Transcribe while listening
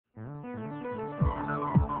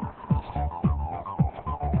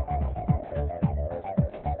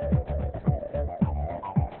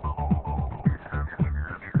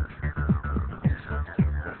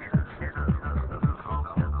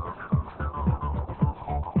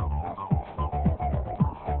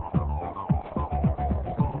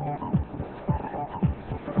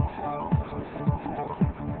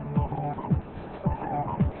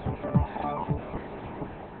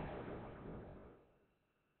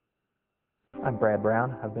I'm Brad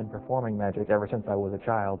Brown. I've been performing magic ever since I was a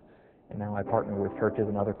child, and now I partner with churches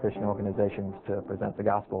and other Christian organizations to present the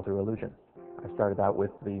gospel through illusion. I started out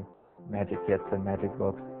with the magic kits and magic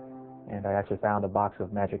books, and I actually found a box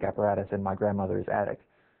of magic apparatus in my grandmother's attic,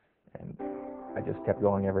 and I just kept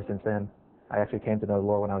going ever since then. I actually came to know the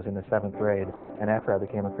Lord when I was in the 7th grade, and after I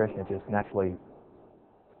became a Christian, it just naturally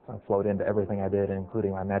flowed into everything I did,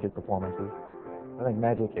 including my magic performances. I think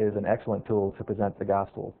magic is an excellent tool to present the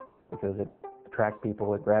gospel because it attracts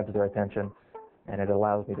people, it grabs their attention, and it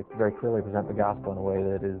allows me to very clearly present the gospel in a way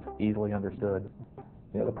that is easily understood.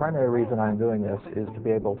 You know, the primary reason I'm doing this is to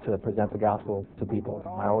be able to present the gospel to people.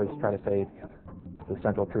 I always try to say the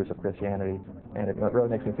central truths of Christianity, and it really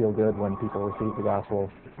makes me feel good when people receive the gospel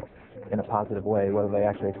in a positive way, whether they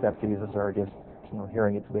actually accept Jesus or just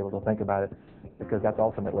hearing it to be able to think about it, because that's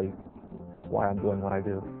ultimately why I'm doing what I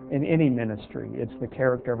do. In any ministry, it's the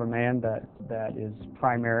character of a man that is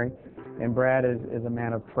primary, and Brad is a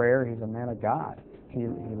man of prayer. He's a man of God. He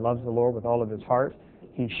loves the Lord with all of his heart.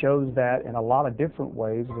 He shows that in a lot of different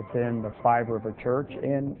ways within the fiber of a church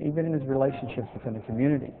and even in his relationships within the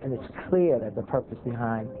community. And it's clear that the purpose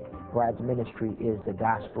behind Brad's ministry is the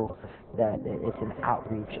gospel, that it's an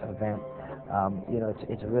outreach event.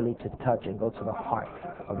 It's really to touch and go to the heart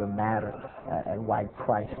of the matter and why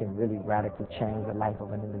Christ can really radically change the life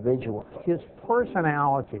of an individual. His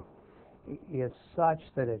personality is such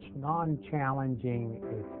that it's non-challenging,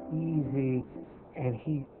 it's easy, and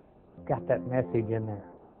he got that message in there,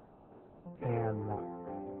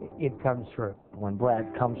 and it comes through. When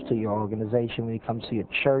Brad comes to your organization, when he comes to your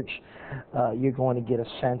church, you're going to get a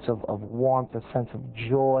sense of warmth, a sense of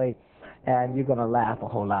joy, and you're going to laugh a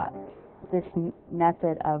whole lot. This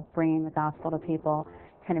method of bringing the gospel to people,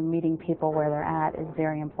 kind of meeting people where they're at, is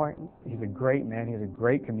very important. He's a great man, he's a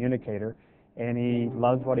great communicator, and he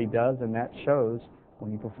loves what he does, and that shows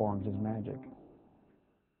when he performs his magic.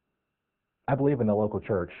 I believe in the local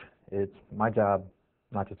church. It's my job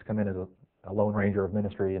not just to come in as a lone ranger of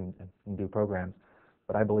ministry and do programs,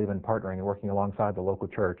 but I believe in partnering and working alongside the local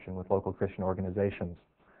church and with local Christian organizations,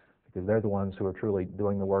 because they're the ones who are truly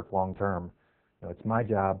doing the work long term. It's my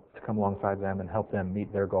job to come alongside them and help them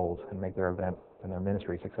meet their goals and make their event and their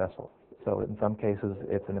ministry successful. So in some cases,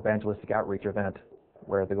 it's an evangelistic outreach event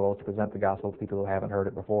where the goal is to present the gospel to people who haven't heard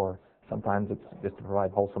it before. Sometimes it's just to provide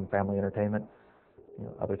wholesome family entertainment.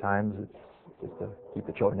 Other times it's just to keep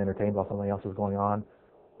the children entertained while something else is going on,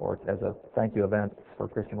 or it's as a thank you event for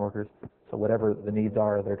Christian workers. So whatever the needs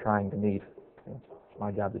are they're trying to meet, it's my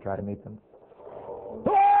job to try to meet them.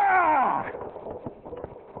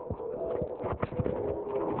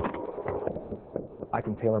 I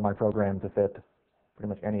can tailor my program to fit pretty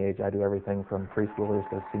much any age. I do everything from preschoolers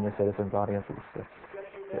to senior citizens audiences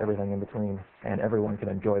to everything in between, and everyone can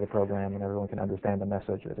enjoy the program and everyone can understand the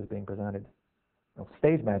message that is being presented.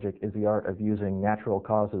 Stage magic is the art of using natural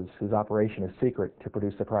causes whose operation is secret to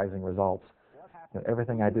produce surprising results.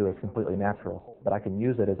 Everything I do is completely natural, but I can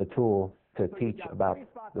use it as a tool to teach about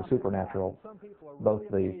the supernatural, both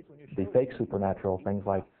the fake supernatural, things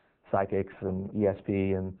like psychics and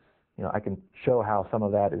ESP, and I can show how some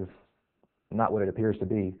of that is not what it appears to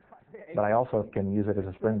be, but I also can use it as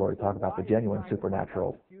a springboard to talk about the genuine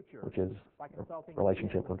supernatural, which is a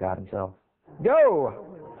relationship with God himself. Go!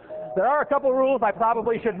 There are a couple rules I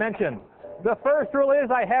probably should mention. The first rule is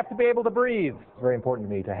I have to be able to breathe. It's very important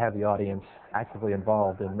to me to have the audience actively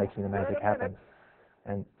involved in making the magic happen.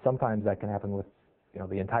 And sometimes that can happen with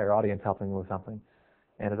the entire audience helping with something.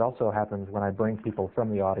 And it also happens when I bring people from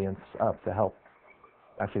the audience up to help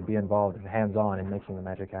actually be involved and hands-on in making the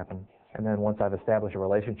magic happen. And then once I've established a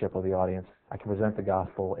relationship with the audience, I can present the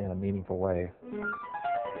gospel in a meaningful way.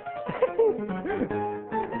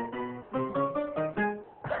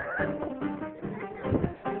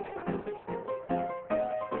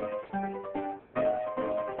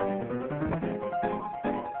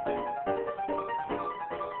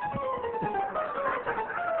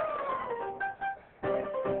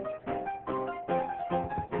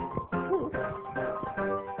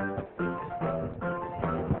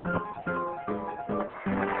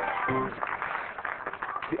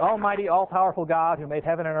 The almighty, all-powerful God who made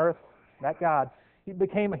heaven and earth, that God, he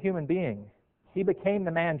became a human being. He became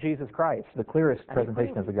the man Jesus Christ. The clearest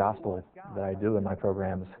presentation of the gospel that I do in my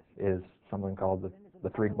programs is something called the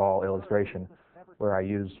three-ball illustration, where I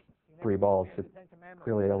use 3 balls to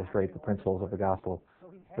clearly illustrate the principles of the gospel,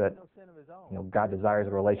 that God desires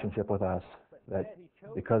a relationship with us, that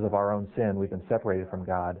because of our own sin we've been separated from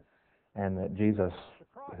God, and that Jesus,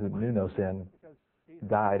 who knew no sin,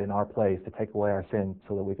 died in our place to take away our sin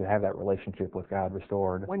so that we could have that relationship with God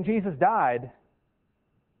restored. When Jesus died,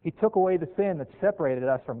 he took away the sin that separated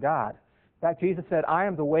us from God. In fact, Jesus said, I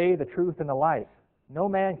am the way, the truth, and the life. No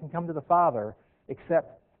man can come to the Father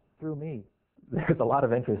except through me. There's a lot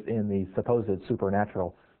of interest in the supposed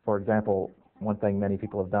supernatural. For example, one thing many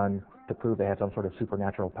people have done to prove they have some sort of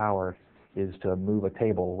supernatural power is to move a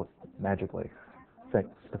table magically,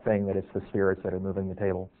 saying that it's the spirits that are moving the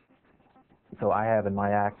table. So I have in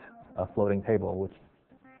my act a floating table which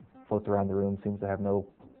floats around the room, seems to have no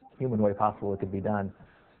human way possible it could be done,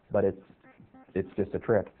 but it's just a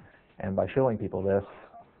trick. And by showing people this,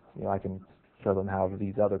 I can show them how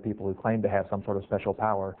these other people who claim to have some sort of special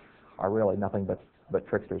power are really nothing but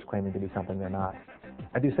tricksters claiming to be something they're not.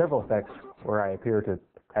 I do several effects where I appear to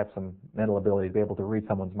have some mental ability to be able to read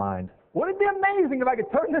someone's mind. Wouldn't it be amazing if I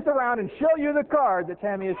could turn this around and show you the card that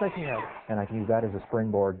Tammy is thinking of? And I can use that as a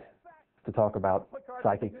springboard to talk about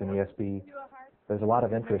psychics and ESP. There's a lot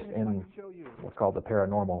of interest in what's called the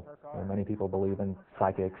paranormal. Many people believe in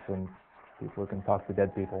psychics and people who can talk to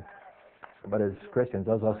dead people. But as Christians,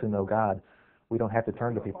 those of us who know God, we don't have to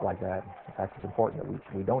turn to people like that. In fact, it's important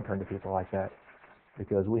that we don't turn to people like that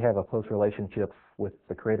because we have a close relationship with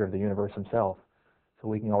the creator of the universe himself. So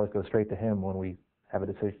we can always go straight to him when we have a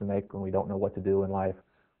decision to make, when we don't know what to do in life.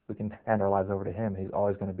 We can hand our lives over to him. He's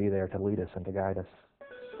always going to be there to lead us and to guide us.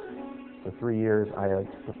 For 3 years, I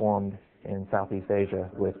performed in Southeast Asia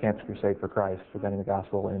with Campus Crusade for Christ, presenting the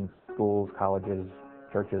gospel in schools, colleges,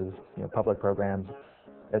 churches, public programs.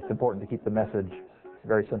 It's important to keep the message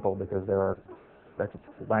very simple because there's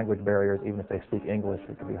language barriers. Even if they speak English,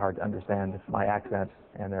 it can be hard to understand my accent,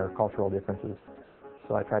 and there are cultural differences.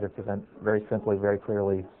 So I try to present very simply, very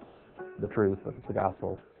clearly, the truth of the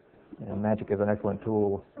gospel. And magic is an excellent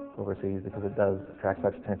tool overseas because it does attract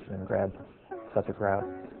such attention and grab such a crowd.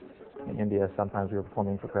 In India, sometimes we were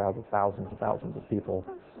performing for crowds of thousands and thousands of people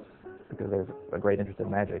because there's a great interest in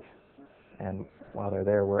magic. And while they're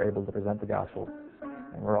there, we're able to present the gospel.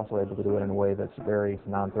 And we're also able to do it in a way that's very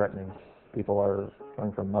non-threatening. People are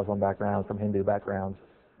coming from Muslim backgrounds, from Hindu backgrounds,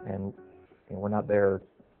 and we're not there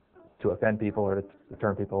to offend people or to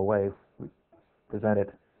turn people away. We present it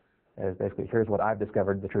as basically, here's what I've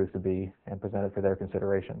discovered the truth to be, and present it for their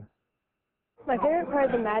consideration. My favorite part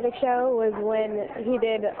of the magic show was when he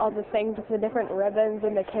did all the things with the different ribbons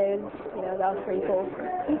and the kids. That was pretty cool.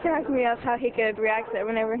 He cracked me up how he could react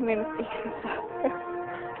whenever he made mistakes.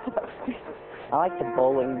 I like the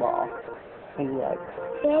bowling ball. They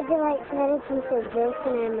had to put a piece of this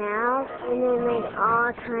in their mouth, and then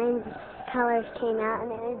all kinds of colors came out,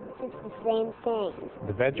 and it was just the same thing.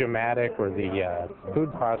 The Veg-O-Matic or the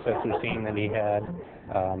food processor scene that he had,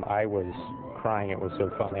 I was crying. It was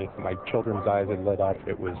so funny. My children's eyes had lit up.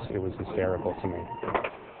 It was hysterical to me.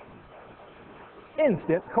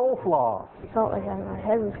 Instant coleslaw. I felt like my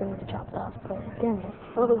head was going to be chopped off, but dang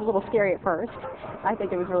it. Well, it was a little scary at first. I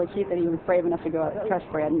think it was really cute that he was brave enough to go up, trust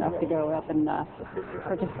Brad enough to go up and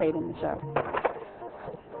participate in the show.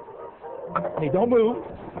 Hey, don't move.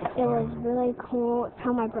 It was really cool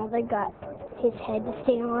how my brother got his head to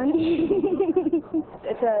stay on.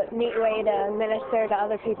 It's a neat way to minister to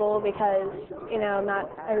other people because, not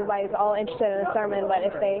everybody's all interested in a sermon, but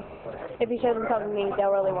if you show them something neat,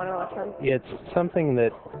 they'll really want to listen. It's something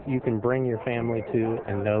that you can bring your family to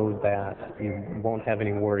and know that you won't have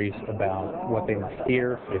any worries about what they might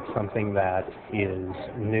hear. It's something that is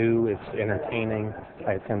new, it's entertaining.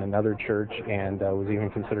 I attend another church and was even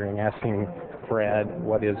considering asking Brad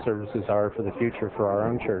what his services are for the future for our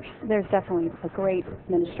own church. There's definitely a great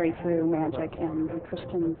ministry through magic, and the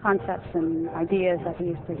Christian concepts and ideas that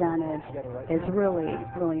he's presented is really,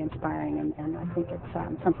 really inspiring, and I think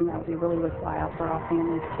it's something that would be really worthwhile for all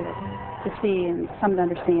families to see and some to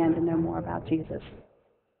understand and know more about Jesus.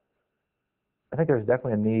 I think there's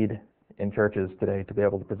definitely a need in churches today to be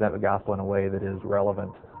able to present the gospel in a way that is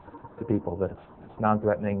relevant to people, that it's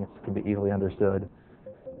non-threatening, it can be easily understood.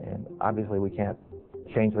 And obviously we can't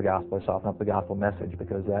change the gospel or soften up the gospel message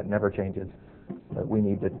because that never changes. But we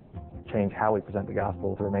need to change how we present the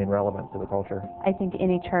gospel to remain relevant to the culture. I think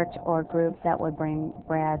any church or group that would bring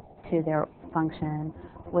Brad to their function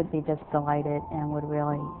would be just delighted and would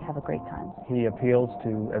really have a great time. He appeals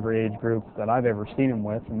to every age group that I've ever seen him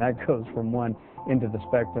with, and that goes from one end of the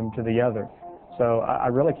spectrum to the other. So I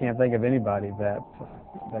really can't think of anybody that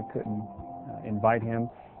couldn't invite him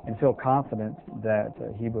and feel confident that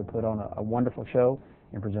he would put on a wonderful show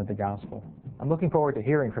and present the gospel. I'm looking forward to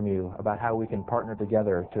hearing from you about how we can partner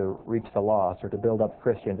together to reach the lost or to build up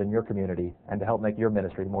Christians in your community and to help make your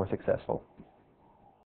ministry more successful.